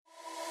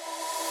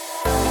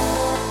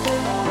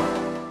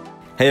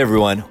Hey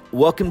everyone,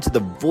 welcome to the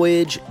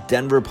Voyage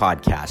Denver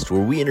podcast, where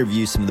we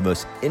interview some of the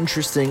most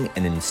interesting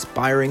and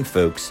inspiring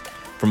folks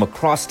from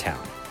across town.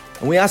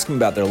 And we ask them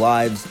about their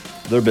lives,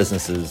 their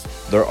businesses,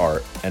 their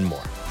art, and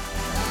more.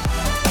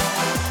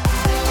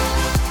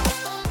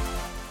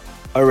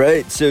 All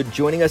right, so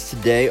joining us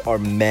today are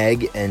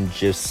Meg and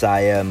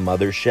Josiah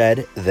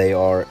Mothershed. They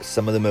are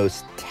some of the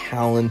most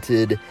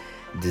talented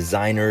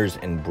designers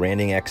and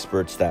branding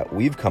experts that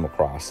we've come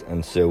across.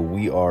 And so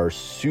we are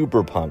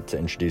super pumped to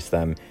introduce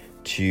them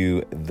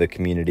to the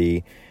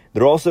community.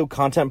 They're also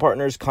content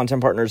partners.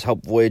 Content partners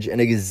help Voyage in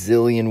a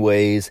gazillion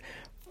ways,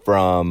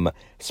 from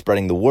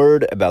spreading the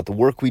word about the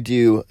work we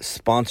do,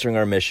 sponsoring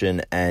our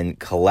mission, and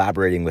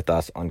collaborating with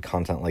us on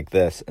content like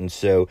this. And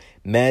so,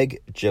 Meg,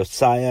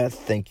 Josiah,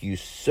 thank you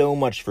so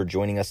much for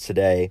joining us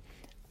today.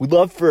 We'd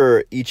love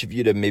for each of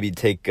you to maybe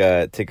take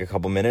a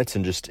couple minutes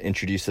and just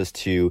introduce us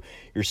to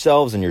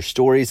yourselves and your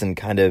stories, and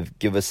kind of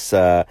give us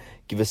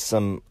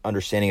some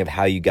understanding of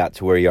how you got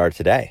to where you are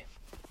today.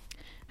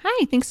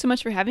 Hi, thanks so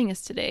much for having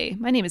us today.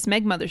 My name is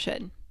Meg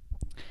Mothershed.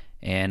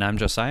 And I'm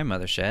Josiah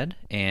Mothershed,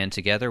 and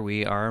together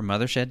we are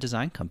Mothershed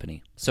Design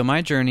Company. So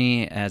my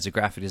journey as a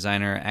graphic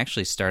designer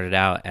actually started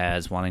out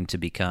as wanting to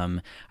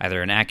become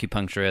either an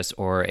acupuncturist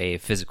or a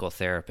physical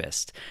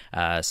therapist.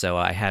 So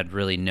I had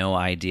really no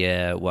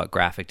idea what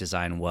graphic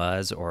design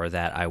was or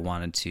that I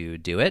wanted to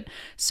do it.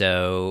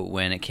 So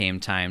when it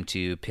came time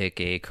to pick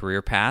a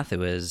career path, it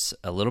was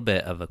a little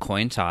bit of a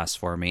coin toss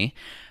for me.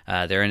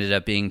 There ended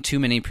up being too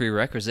many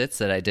prerequisites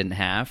that I didn't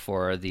have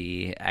for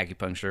the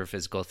acupuncture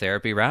physical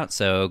therapy route,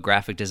 so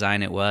graphic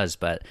design it was,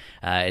 but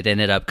it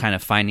ended up kind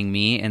of finding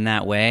me in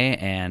that way,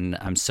 and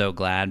I'm so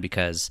glad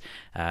because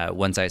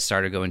once I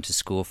started going to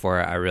school for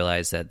it, I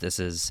realized that this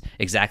is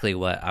exactly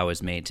what I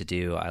was made to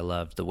do. I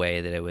loved the way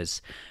that it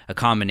was a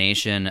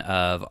combination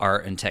of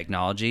art and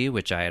technology,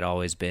 which I had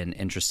always been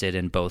interested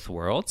in both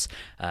worlds,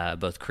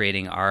 both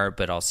creating art,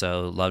 but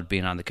also loved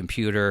being on the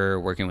computer,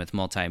 working with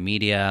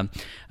multimedia.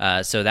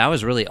 So that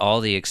was really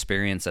all the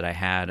experience that I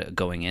had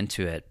going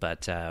into it.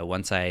 But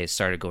once I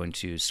started going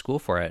to school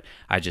for it,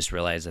 I just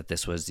realized that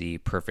this was the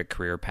perfect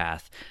career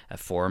path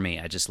for me.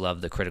 I just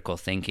love the critical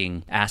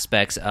thinking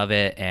aspects of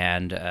it,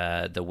 and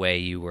the way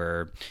you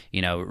were,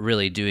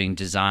 really doing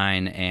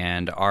design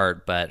and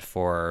art, but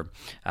for,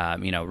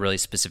 really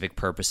specific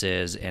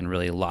purposes and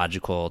really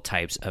logical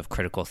types of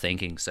critical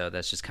thinking. So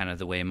that's just kind of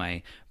the way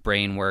my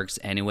brain works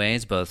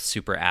anyways, both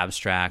super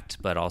abstract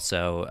but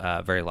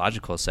also very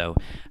logical. So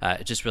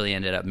it just really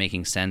ended up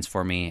making sense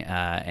for me,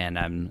 and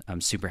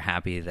I'm super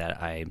happy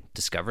that I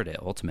discovered it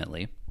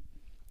ultimately.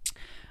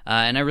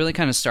 And I really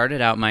kind of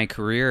started out my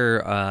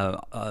career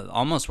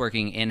almost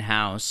working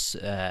in-house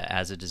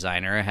as a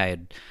designer. I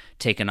had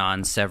taken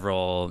on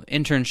several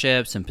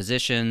internships and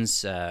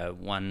positions,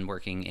 one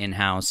working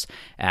in-house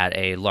at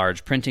a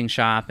large printing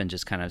shop and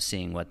just kind of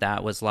seeing what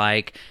that was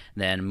like.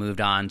 Then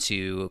moved on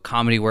to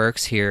Comedy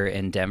Works here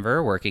in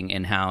Denver, working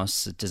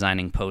in-house,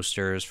 designing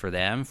posters for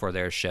them for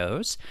their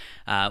shows,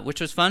 which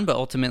was fun, but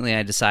ultimately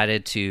I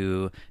decided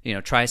to,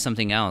 try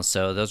something else.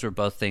 So those were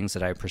both things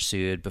that I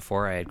pursued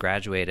before I had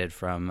graduated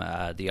from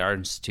the Art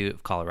Institute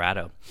of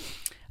Colorado.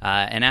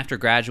 And after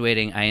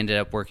graduating, I ended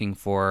up working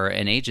for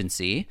an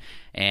agency,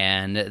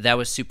 and that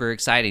was super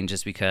exciting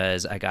just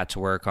because I got to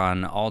work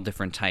on all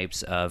different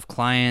types of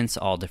clients,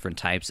 all different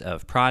types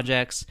of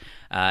projects,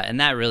 and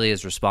that really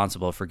is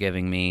responsible for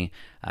giving me,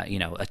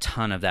 a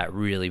ton of that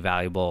really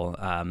valuable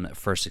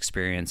first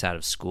experience out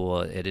of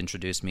school. It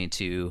introduced me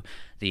to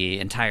the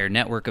entire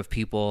network of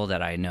people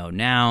that I know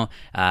now,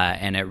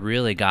 and it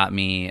really got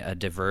me a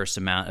diverse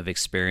amount of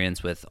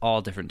experience with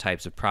all different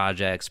types of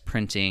projects,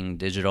 printing,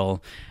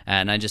 digital,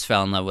 and I just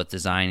fell in love with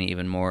design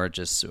even more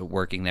just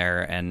working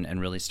there and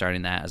really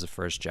starting that as a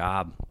first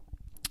job.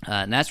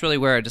 And that's really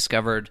where I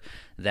discovered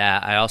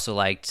that I also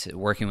liked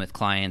working with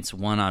clients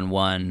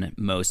one-on-one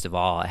most of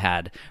all. I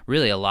had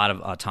really a lot of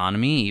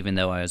autonomy, even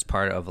though I was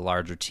part of a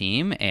larger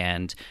team.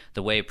 And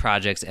the way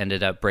projects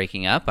ended up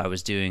breaking up, I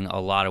was doing a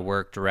lot of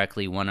work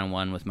directly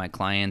one-on-one with my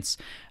clients,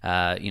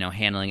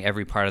 handling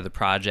every part of the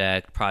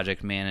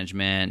project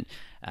management,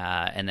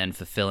 and then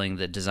fulfilling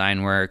the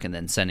design work and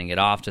then sending it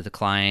off to the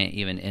client,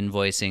 even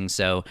invoicing.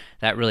 So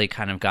that really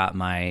kind of got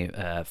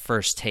my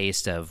first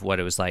taste of what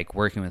it was like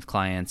working with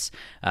clients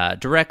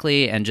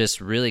directly and just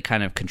really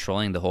kind of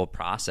controlling the whole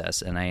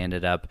process. And I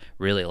ended up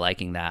really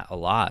liking that a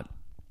lot.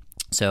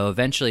 So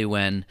eventually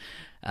when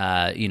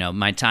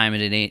my time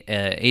at an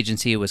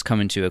agency was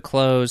coming to a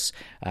close.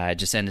 I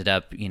just ended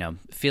up,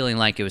 feeling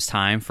like it was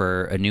time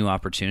for a new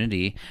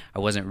opportunity. I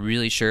wasn't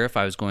really sure if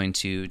I was going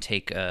to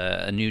take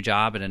a new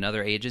job at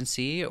another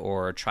agency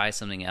or try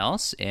something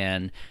else,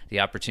 and the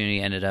opportunity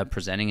ended up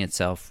presenting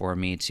itself for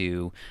me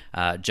to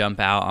jump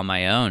out on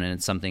my own, and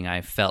it's something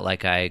I felt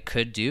like I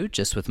could do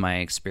just with my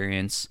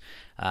experience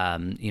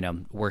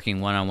working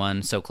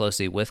one-on-one so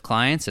closely with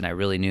clients, and I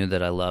really knew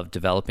that I loved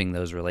developing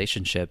those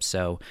relationships.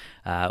 So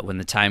when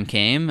the time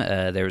came,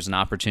 there was an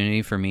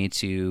opportunity for me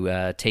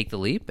to take the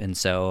leap, and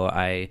so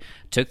I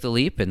took the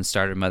leap and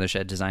started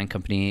Mothershed Design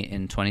Company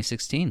in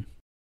 2016.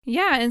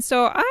 Yeah, and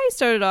so I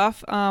started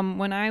off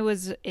when I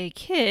was a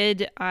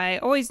kid. I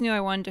always knew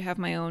I wanted to have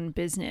my own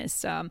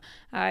business.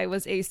 I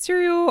was a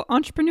serial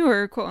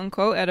entrepreneur, quote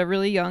unquote, at a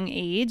really young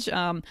age.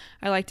 I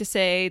like to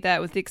say that,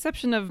 with the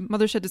exception of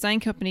Mothershed Design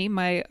Company,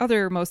 my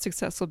other most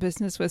successful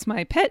business was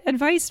my pet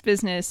advice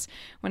business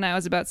when I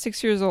was about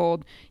 6 years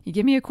old. You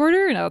give me a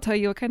quarter, and I'll tell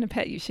you what kind of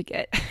pet you should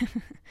get.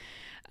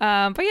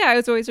 But yeah, I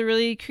was always a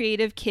really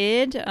creative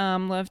kid,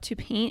 loved to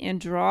paint and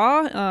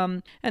draw,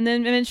 and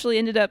then eventually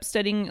ended up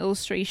studying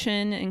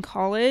illustration in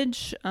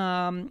college.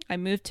 I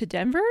moved to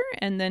Denver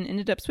and then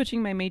ended up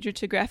switching my major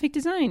to graphic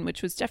design,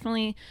 which was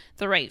definitely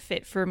the right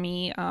fit for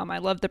me. I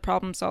love the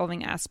problem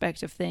solving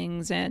aspect of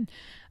things, and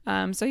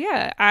so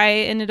yeah, I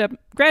ended up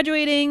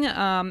graduating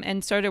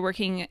and started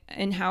working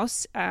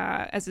in-house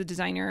as a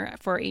designer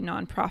for a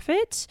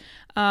nonprofit.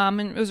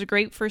 And it was a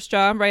great first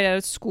job right out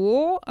of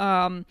school.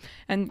 And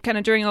kind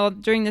of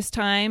during this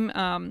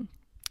time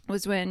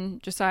was when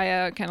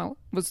Josiah kind of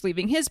was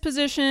leaving his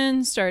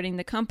position, starting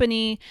the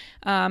company.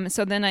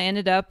 So then I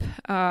ended up,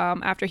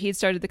 after he had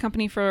started the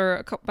company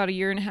for about a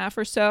year and a half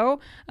or so,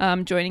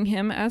 joining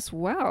him as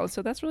well.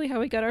 So that's really how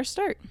we got our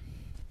start.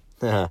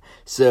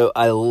 So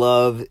I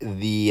love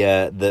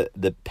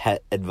the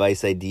pet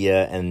advice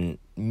idea, and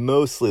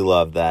mostly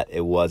love that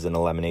it wasn't a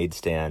lemonade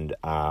stand.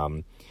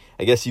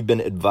 I guess you've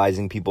been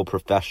advising people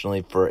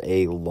professionally for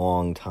a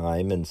long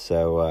time, and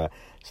so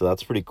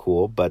that's pretty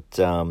cool. But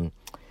so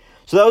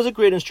that was a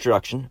great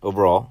introduction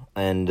overall,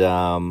 and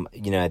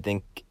I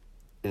think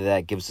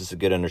that gives us a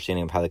good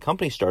understanding of how the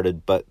company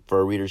started. But for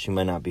our readers who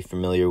might not be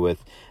familiar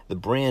with the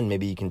brand,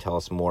 maybe you can tell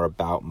us more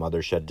about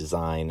Mothershed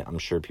Design. I'm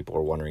sure people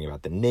are wondering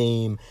about the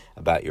name,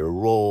 about your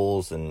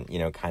roles, and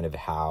kind of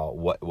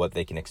what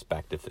they can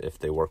expect if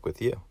they work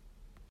with you.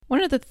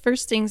 One of the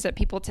first things that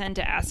people tend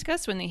to ask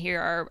us when they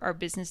hear our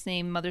business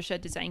name, Mothershed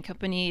Design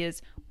Company,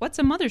 is, what's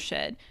a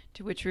mothershed?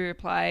 To which we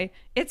reply,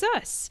 it's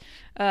us.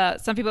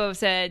 Some people have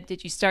said,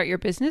 did you start your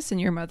business in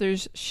your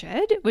mother's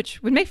shed?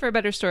 Which would make for a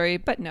better story,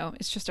 but no,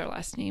 it's just our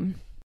last name.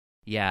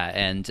 Yeah,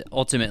 and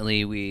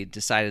ultimately we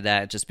decided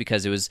that just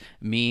because it was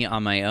me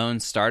on my own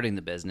starting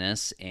the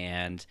business,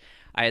 and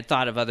I had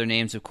thought of other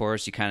names, of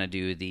course. You kind of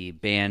do the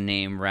band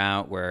name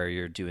route where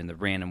you're doing the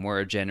random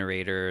word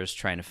generators,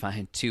 trying to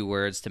find two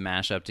words to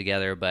mash up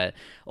together. But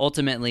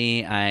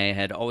ultimately, I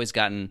had always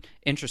gotten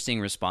interesting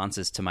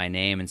responses to my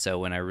name. And so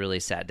when I really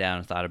sat down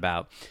and thought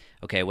about,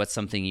 okay, what's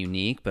something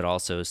unique but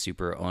also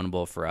super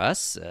ownable for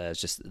us?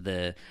 It's just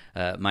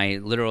my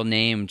literal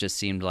name just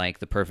seemed like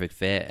the perfect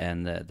fit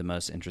and the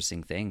most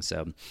interesting thing.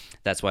 So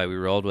that's why we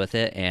rolled with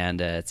it,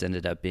 and it's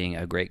ended up being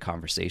a great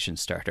conversation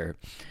starter.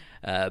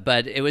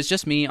 But it was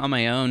just me on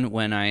my own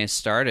when I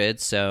started,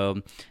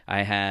 so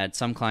I had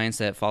some clients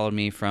that followed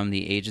me from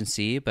the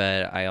agency,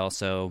 but I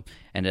also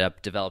ended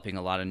up developing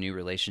a lot of new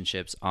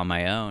relationships on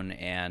my own,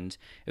 and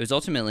it was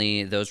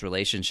ultimately those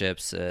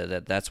relationships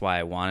that's why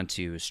I wanted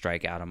to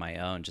strike out on my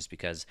own, just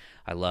because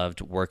I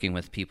loved working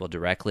with people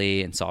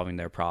directly and solving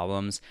their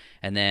problems.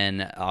 And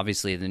then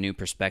obviously the new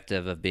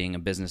perspective of being a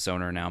business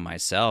owner now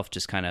myself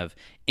just kind of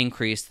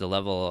increased the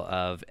level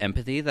of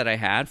empathy that I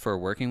had for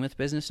working with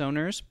business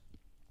owners.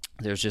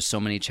 There's just so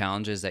many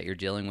challenges that you're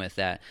dealing with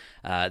that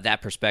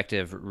that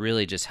perspective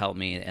really just helped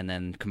me. And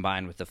then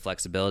combined with the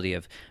flexibility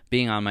of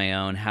being on my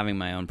own, having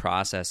my own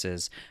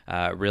processes,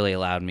 really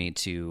allowed me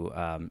to,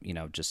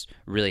 just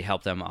really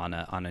help them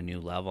on a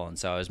new level. And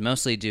so I was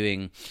mostly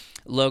doing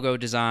logo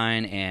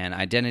design and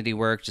identity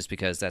work just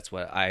because that's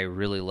what I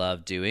really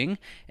love doing,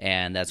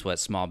 and that's what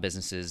small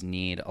businesses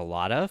need a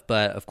lot of.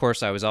 But of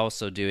course, I was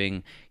also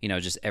doing,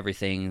 just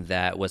everything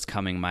that was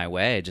coming my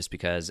way, just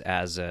because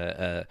as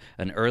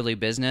an early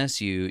business,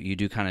 you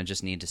do kind of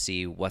just need to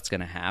see what's going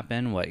to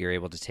happen, what you're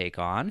able to take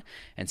on.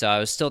 And so I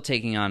was still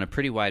taking on a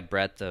pretty wide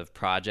breadth of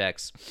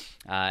projects,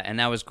 and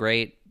that was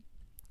great.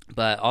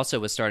 But also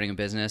with starting a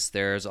business,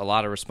 there's a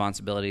lot of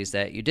responsibilities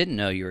that you didn't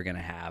know you were going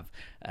to have.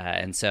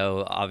 And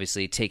so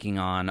obviously taking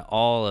on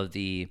all of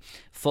the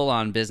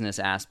full-on business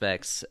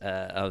aspects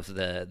of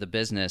the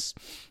business,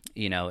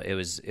 it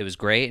was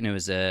great, and it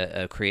was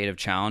a creative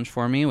challenge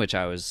for me, which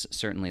I was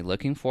certainly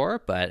looking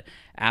for. But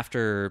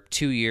after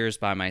 2 years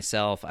by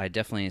myself, I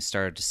definitely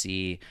started to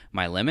see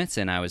my limits,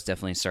 and I was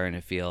definitely starting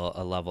to feel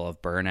a level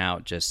of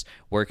burnout just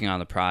working on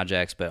the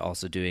projects, but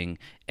also doing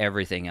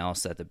everything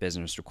else that the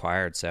business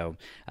required. So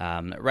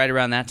right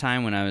around that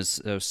time when I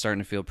was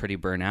starting to feel pretty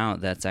burnt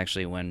out, that's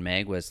actually when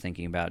Meg was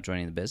thinking about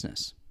joining the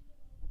business.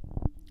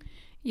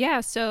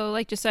 Yeah, so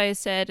like Josiah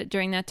said,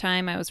 during that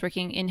time, I was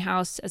working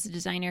in-house as a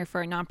designer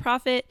for a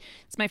nonprofit.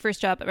 It's my first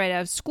job right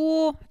out of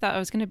school. I thought I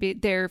was going to be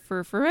there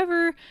for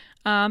forever,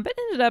 but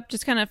ended up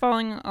just kind of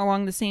following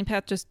along the same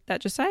path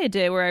that Josiah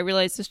did, where I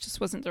realized this just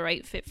wasn't the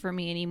right fit for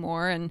me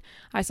anymore, and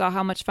I saw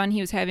how much fun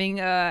he was having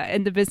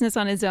in the business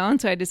on his own,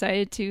 so I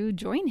decided to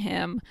join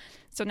him.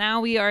 So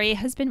now we are a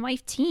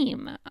husband-wife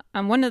team.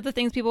 One of the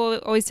things people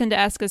always tend to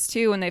ask us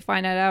too when they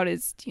find that out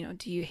is, do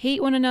you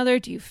hate one another?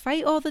 Do you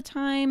fight all the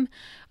time?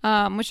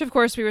 Which of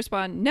course we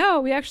respond,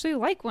 no, we actually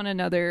like one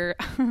another.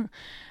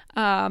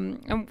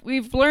 And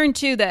we've learned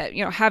too that,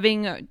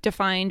 having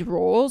defined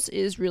roles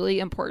is really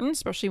important,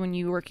 especially when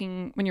you're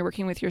working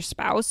with your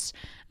spouse.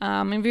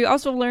 And we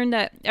also learned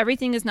that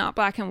everything is not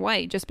black and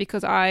white. Just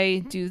because I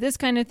do this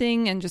kind of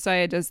thing and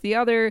Josiah does the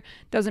other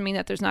doesn't mean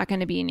that there's not going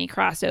to be any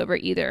crossover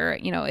either.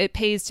 It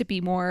pays to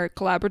be more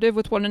collaborative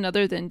with one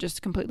another than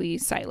just completely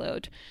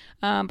siloed.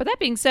 But that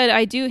being said,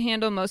 I do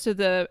handle most of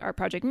our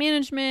project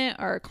management,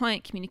 our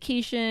client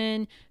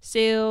communication,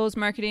 sales,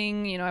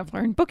 marketing. I've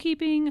learned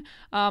bookkeeping,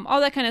 all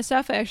that kind of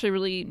stuff. I actually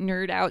really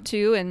nerd out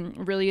to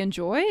and really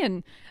enjoy.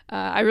 And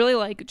I really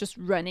like just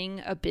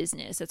running a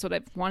business. That's what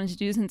I've wanted to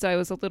do since I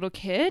was a little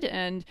kid.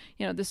 And,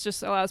 this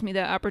just allows me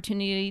the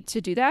opportunity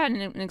to do that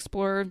and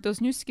explore those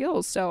new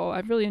skills. So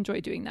I've really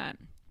enjoyed doing that.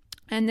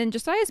 And then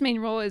Josiah's main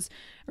role is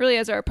really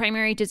as our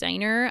primary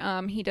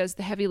designer. He does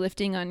the heavy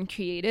lifting on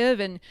creative.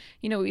 And,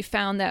 we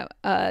found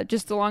that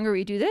just the longer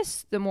we do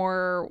this, the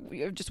more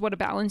just what a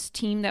balanced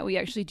team that we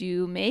actually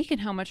do make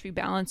and how much we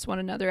balance one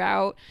another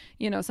out.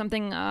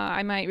 Something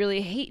I might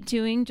really hate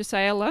doing,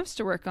 Josiah loves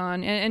to work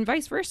on, and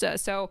vice versa.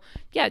 So,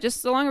 yeah,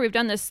 just the longer we've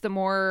done this, the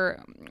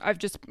more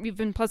we've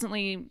been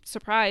pleasantly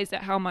surprised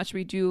at how much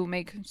we do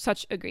make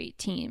such a great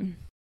team.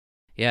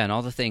 Yeah, and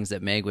all the things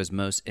that Meg was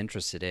most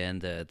interested in,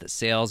 the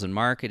sales and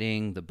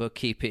marketing, the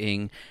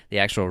bookkeeping, the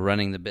actual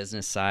running the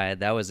business side,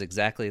 that was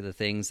exactly the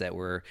things that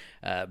were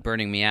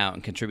burning me out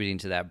and contributing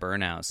to that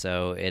burnout.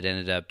 So it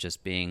ended up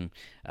just being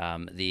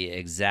the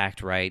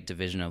exact right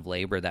division of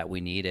labor that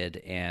we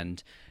needed.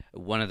 And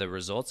one of the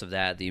results of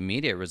that, the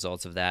immediate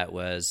results of that,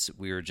 was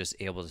we were just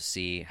able to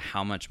see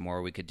how much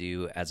more we could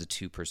do as a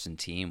two-person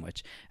team,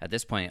 which at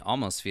this point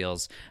almost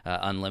feels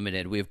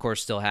unlimited. We, of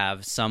course, still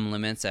have some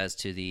limits as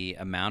to the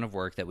amount of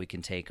work that we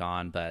can take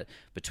on, but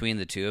between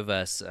the two of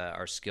us,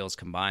 our skills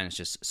combined, it's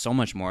just so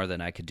much more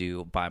than I could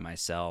do by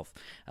myself.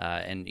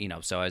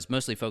 So I was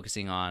mostly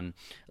focusing on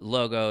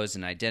logos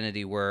and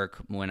identity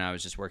work when I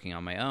was just working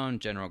on my own,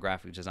 general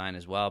graphic design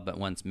as well. But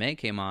once Meg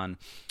came on,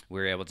 we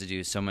were able to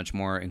do so much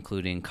more,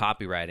 including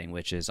copywriting,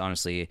 which is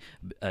honestly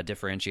a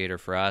differentiator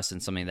for us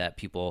and something that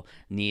people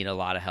need a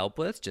lot of help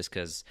with, just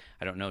because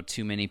I don't know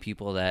too many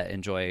people that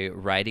enjoy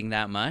writing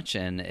that much,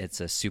 and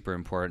it's a super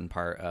important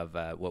part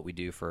of what we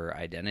do for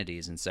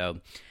identities. And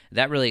so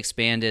that really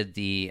expanded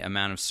the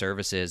amount of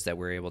services that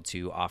we're able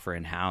to offer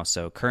in-house.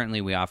 So currently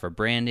we offer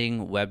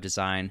branding, web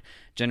design,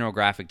 general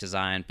graphic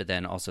design, but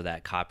then also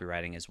that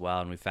copywriting as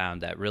well. And we found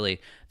that really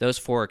those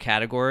four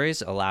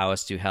categories allow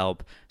us to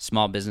help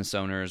small business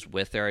owners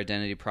with their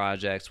identity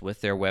projects, with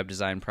their web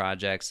design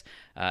projects,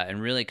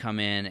 and really come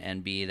in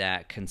and be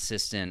that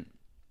consistent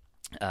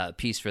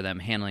piece for them.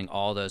 Handling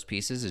all those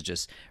pieces, it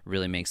just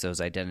really makes those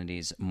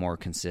identities more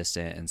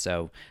consistent. And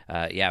so,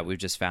 we've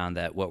just found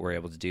that what we're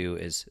able to do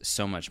is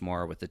so much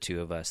more with the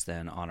two of us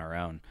than on our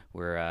own.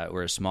 We're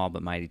a small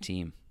but mighty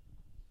team.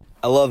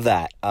 I love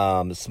that.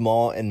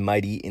 Small and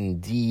mighty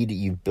indeed.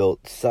 You've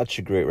built such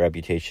a great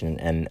reputation,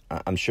 and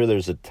I'm sure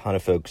there's a ton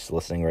of folks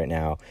listening right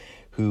now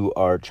who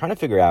are trying to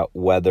figure out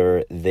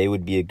whether they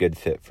would be a good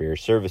fit for your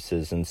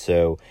services. And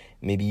so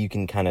maybe you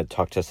can kind of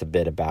talk to us a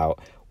bit about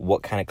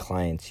what kind of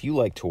clients you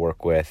like to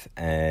work with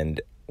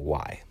and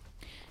why.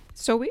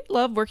 So we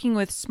love working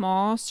with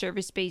small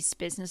service-based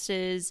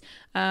businesses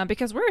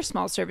because we're a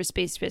small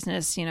service-based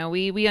business.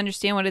 We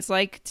understand what it's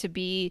like to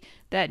be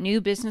that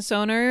new business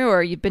owner,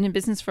 or you've been in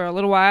business for a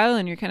little while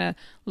and you're kind of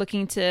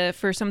looking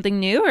for something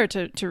new or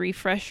to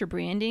refresh your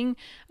branding.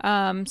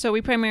 So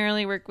we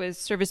primarily work with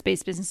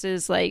service-based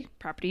businesses like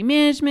property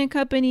management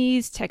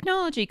companies,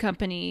 technology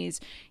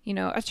companies,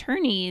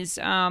 attorneys,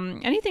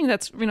 anything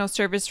that's,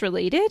 service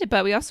related.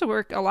 But we also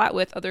work a lot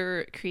with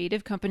other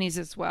creative companies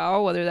as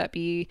well, whether that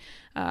be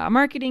a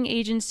marketing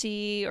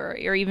agency or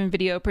even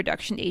video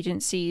production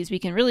agencies. We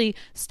can really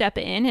step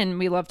in, and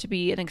we love to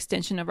be an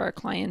extension of our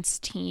clients'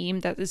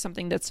 team. That is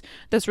something that's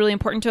really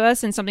important to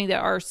us, and something that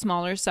our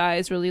smaller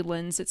size really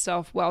lends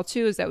itself well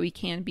to, is that we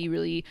can be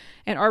really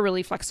and are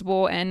really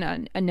flexible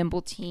and a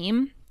nimble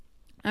team.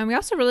 And we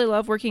also really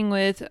love working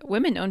with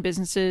women-owned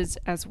businesses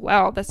as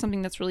well. That's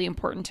something that's really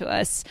important to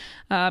us.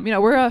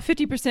 We're a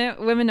 50%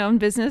 women-owned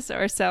business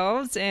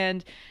ourselves,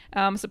 and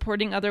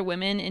supporting other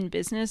women in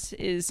business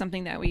is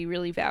something that we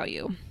really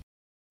value.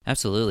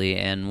 Absolutely.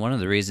 And one of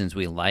the reasons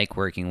we like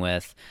working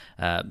with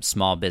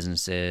small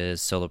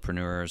businesses,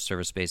 solopreneurs,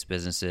 service-based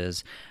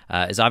businesses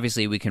is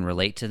obviously we can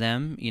relate to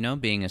them,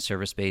 being a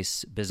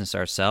service-based business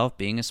ourselves,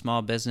 being a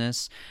small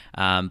business,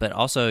 but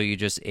also you're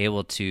just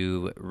able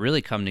to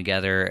really come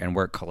together and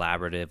work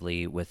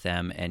collaboratively with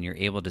them, and you're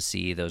able to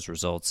see those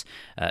results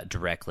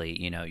directly.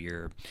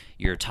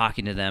 You're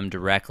talking to them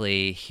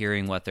directly,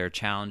 hearing what their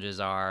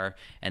challenges are,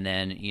 and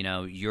then,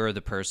 you're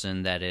the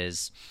person that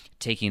is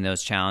taking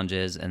those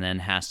challenges and then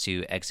has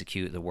to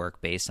execute the work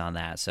based on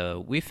that.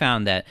 So we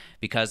found that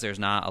because there's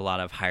not a lot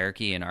of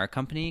hierarchy in our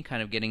company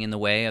kind of getting in the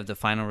way of the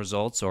final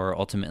results or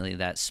ultimately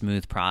that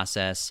smooth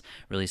process,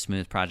 really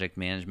smooth project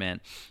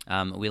management,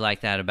 we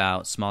like that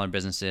about smaller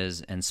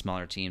businesses and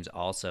smaller teams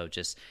also.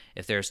 Just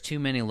if there's too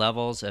many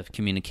levels of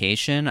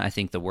communication, I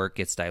think the work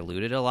gets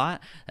diluted a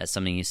lot. That's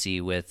something you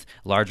see with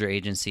larger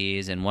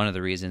agencies, and one of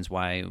the reasons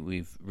why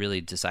we've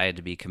really decided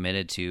to be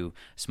committed to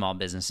small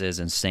businesses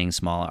and staying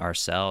small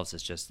ourselves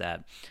is just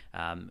that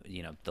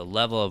the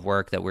level of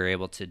work that we're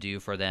able to do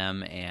for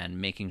them and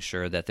making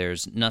sure that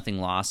there's nothing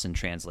lost in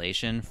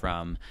translation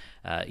from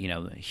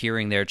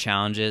hearing their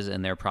challenges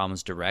and their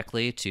problems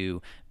directly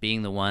to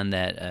being the one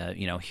that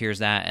hears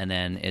that and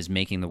then is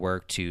making the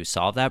work to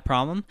solve that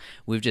problem.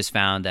 We've just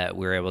found that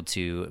we're able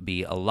to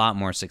be a lot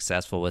more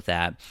successful with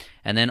that.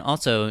 And then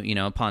also,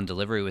 upon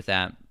delivery with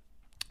that,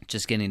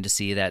 just getting to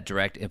see that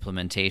direct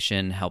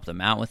implementation, help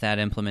them out with that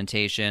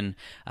implementation.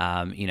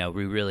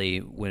 We really,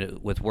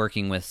 with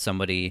working with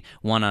somebody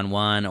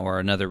one-on-one or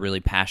another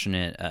really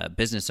passionate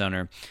business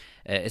owner,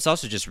 it's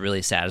also just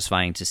really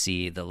satisfying to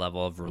see the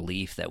level of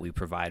relief that we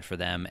provide for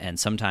them. And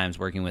sometimes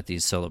working with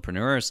these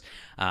solopreneurs,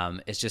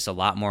 it's just a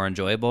lot more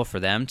enjoyable for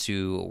them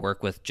to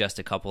work with just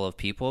a couple of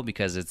people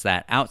because it's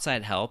that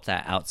outside help,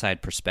 that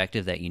outside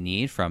perspective that you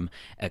need from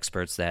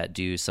experts that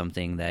do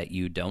something that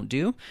you don't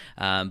do.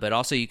 But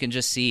also you can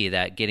just see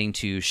that getting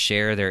to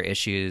share their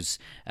issues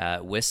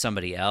with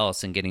somebody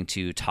else and getting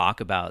to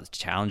talk about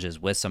challenges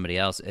with somebody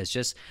else is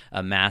just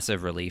a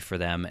massive relief for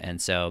them.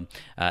 And so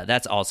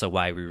that's also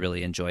why we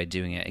really enjoy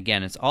doing it.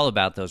 Again, it's all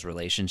about those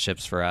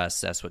relationships for us.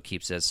 That's what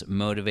keeps us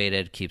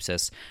motivated, keeps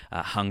us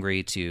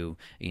hungry to,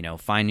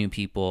 find new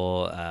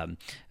people,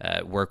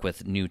 work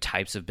with new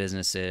types of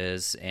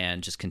businesses,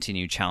 and just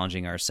continue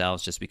challenging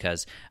ourselves just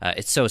because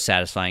it's so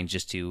satisfying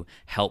just to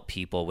help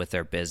people with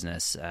their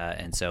business.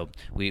 And so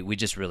we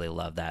just really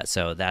love that.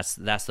 So that's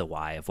the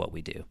why of what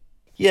we do.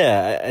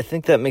 Yeah, I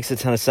think that makes a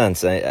ton of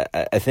sense. I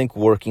think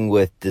working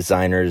with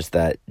designers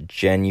that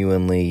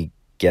genuinely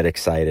get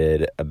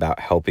excited about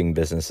helping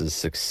businesses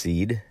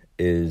succeed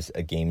is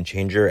a game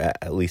changer.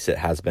 At least it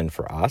has been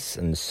for us.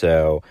 And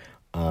so,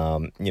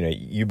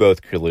 you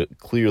both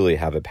clearly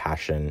have a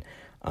passion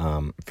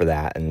for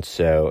that. And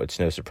so it's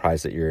no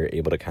surprise that you're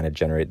able to kind of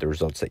generate the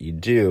results that you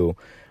do.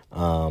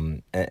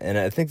 And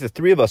I think the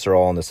three of us are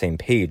all on the same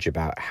page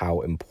about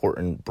how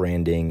important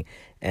branding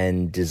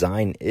and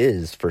design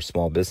is for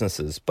small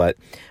businesses. But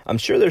I'm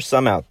sure there's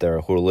some out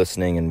there who are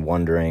listening and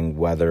wondering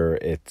whether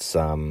it's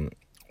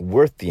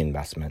worth the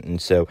investment.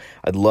 And so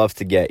I'd love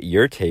to get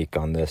your take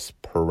on this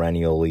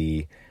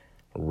perennially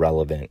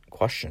relevant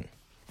question.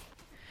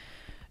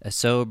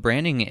 So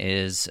branding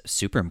is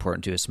super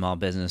important to a small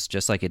business,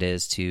 just like it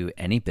is to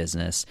any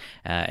business.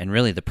 And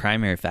really the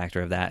primary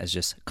factor of that is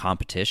just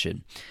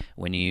competition.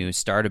 When you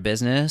start a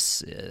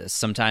business,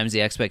 sometimes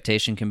the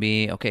expectation can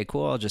be, okay,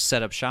 cool, I'll just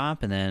set up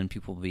shop and then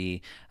people will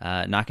be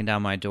knocking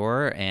down my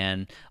door.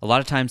 And a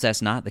lot of times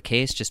that's not the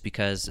case just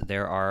because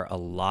there are a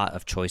lot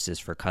of choices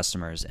for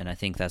customers. And I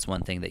think that's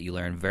one thing that you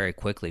learn very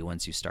quickly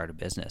once you start a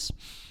business.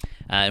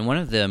 And one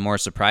of the more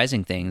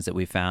surprising things that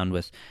we found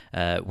with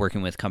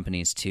working with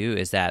companies too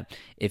is that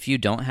if you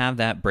don't have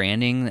that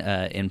branding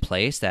in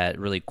place, that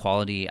really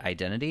quality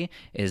identity,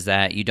 is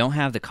that you don't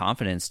have the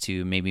confidence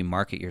to maybe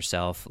market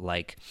yourself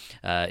like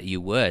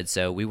you would.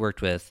 So we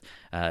worked with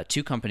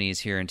two companies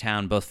here in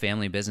town, both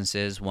family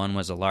businesses. One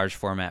was a large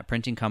format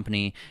printing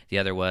company. The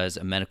other was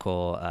a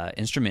medical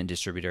instrument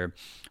distributor.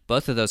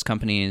 Both of those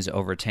companies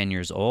over 10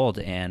 years old.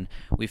 And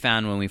we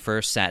found when we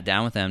first sat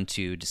down with them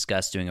to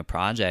discuss doing a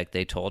project,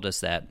 they told us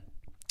that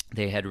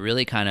they had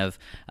really kind of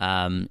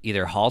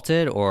either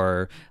halted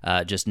or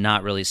just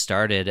not really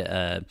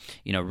started,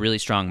 really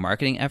strong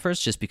marketing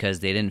efforts just because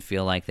they didn't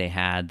feel like they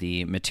had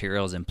the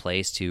materials in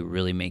place to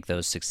really make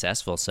those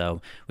successful.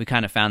 So we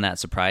kind of found that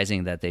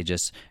surprising that they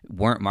just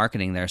weren't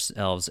marketing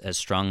themselves as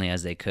strongly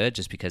as they could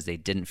just because they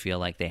didn't feel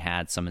like they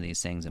had some of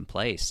these things in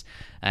place.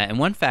 And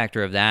one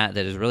factor of that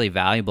is really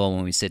valuable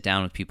when we sit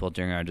down with people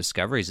during our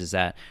discoveries is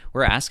that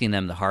we're asking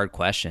them the hard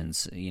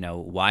questions.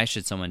 Why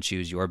should someone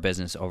choose your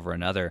business over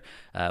another?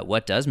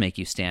 What does make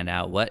you stand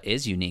out? What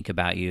is unique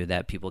about you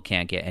that people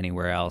can't get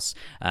anywhere else?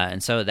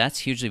 And so that's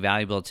hugely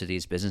valuable to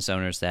these business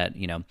owners that,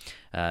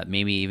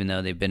 maybe even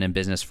though they've been in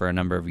business for a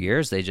number of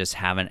years, they just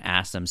haven't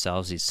asked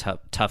themselves these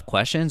tough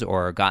questions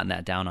or gotten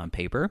that down on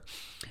paper.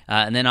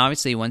 And then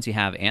obviously once you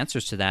have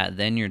answers to that,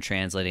 then you're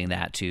translating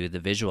that to the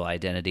visual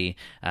identity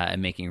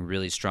and making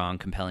really strong,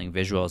 compelling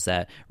visuals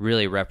that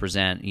really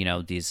represent,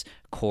 these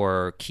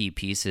core key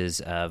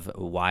pieces of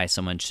why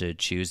someone should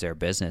choose their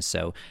business.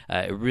 So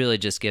it really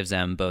just gives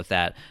them both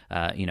that,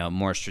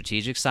 more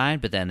strategic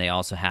side, but then they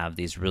also have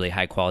these really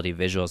high quality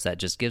visuals that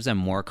just gives them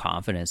more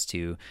confidence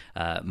to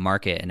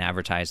market and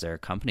advertise their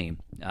company.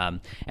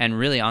 And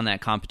really on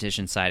that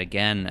competition side,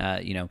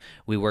 again,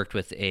 we worked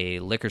with a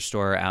liquor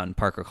store out in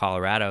Parker,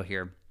 Colorado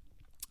here.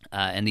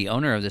 And the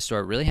owner of the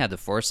store really had the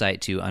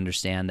foresight to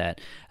understand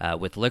that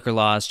with liquor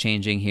laws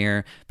changing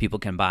here, people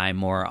can buy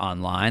more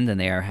online than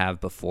they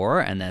have before,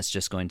 and that's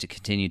just going to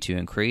continue to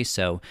increase.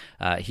 So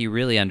he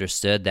really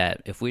understood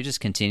that if we just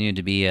continue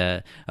to be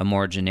a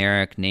more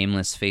generic,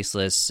 nameless,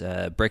 faceless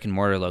brick and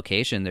mortar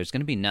location, there's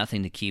going to be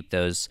nothing to keep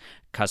those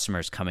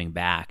customers coming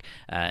back.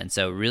 And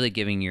so really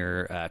giving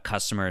your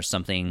customers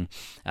something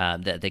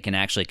that they can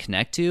actually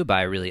connect to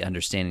by really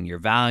understanding your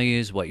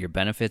values, what your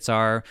benefits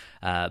are,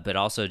 but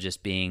also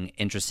just being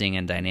interesting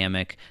and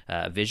dynamic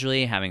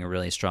visually, having a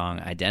really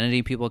strong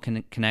identity people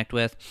can connect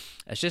with.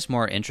 It's just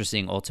more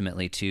interesting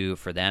ultimately too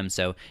for them.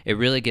 So it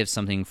really gives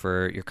something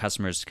for your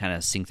customers to kind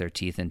of sink their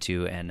teeth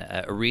into, and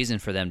a reason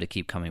for them to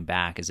keep coming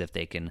back is if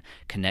they can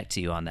connect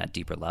to you on that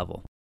deeper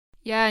level.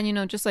 Yeah,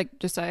 and just like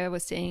Josiah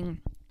was saying,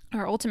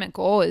 our ultimate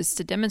goal is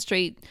to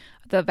demonstrate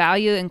the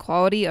value and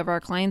quality of our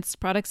clients'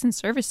 products and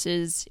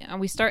services.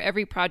 We start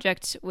every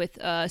project with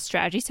a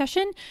strategy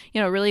session.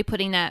 Really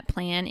putting that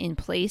plan in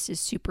place is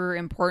super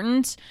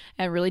important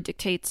and really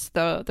dictates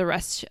the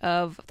rest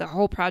of the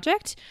whole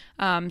project.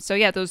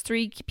 Those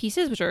three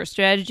pieces, which are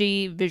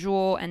strategy,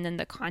 visual, and then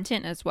the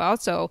content as well.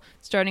 So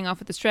starting off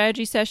with the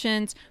strategy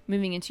sessions,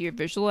 moving into your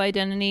visual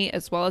identity,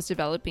 as well as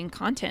developing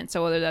content.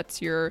 So whether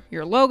that's your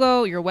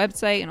logo, your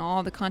website, and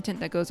all the content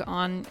that goes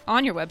on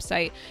your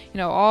website,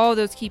 all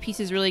those key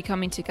pieces really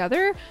coming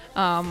together.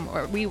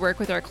 Or we work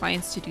with our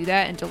clients to do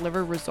that and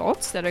deliver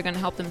results that are going to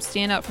help them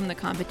stand out from the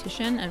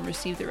competition and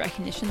receive the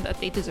recognition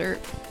that they deserve.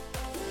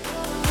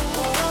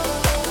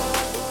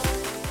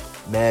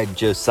 Meg,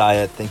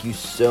 Josiah, thank you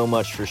so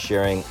much for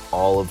sharing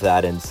all of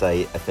that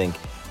insight. I think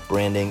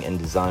branding and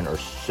design are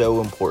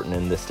so important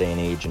in this day and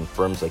age, and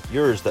firms like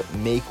yours that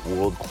make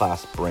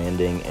world-class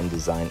branding and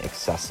design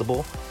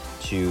accessible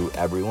to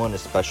everyone,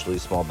 especially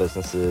small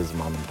businesses,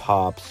 mom and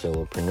pops,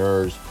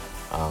 solopreneurs,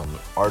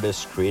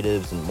 artists,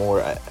 creatives, and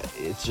more.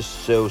 It's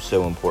just so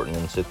important.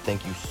 And so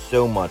thank you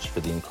so much for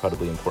the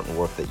incredibly important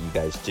work that you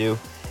guys do.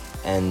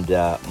 And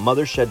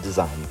Mothershed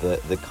Design,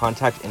 the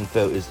contact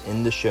info is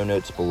in the show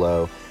notes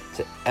below.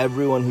 To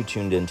everyone who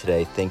tuned in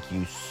today, thank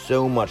you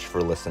so much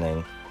for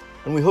listening.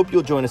 And we hope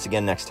you'll join us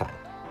again next time.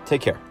 Take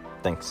care.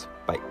 Thanks.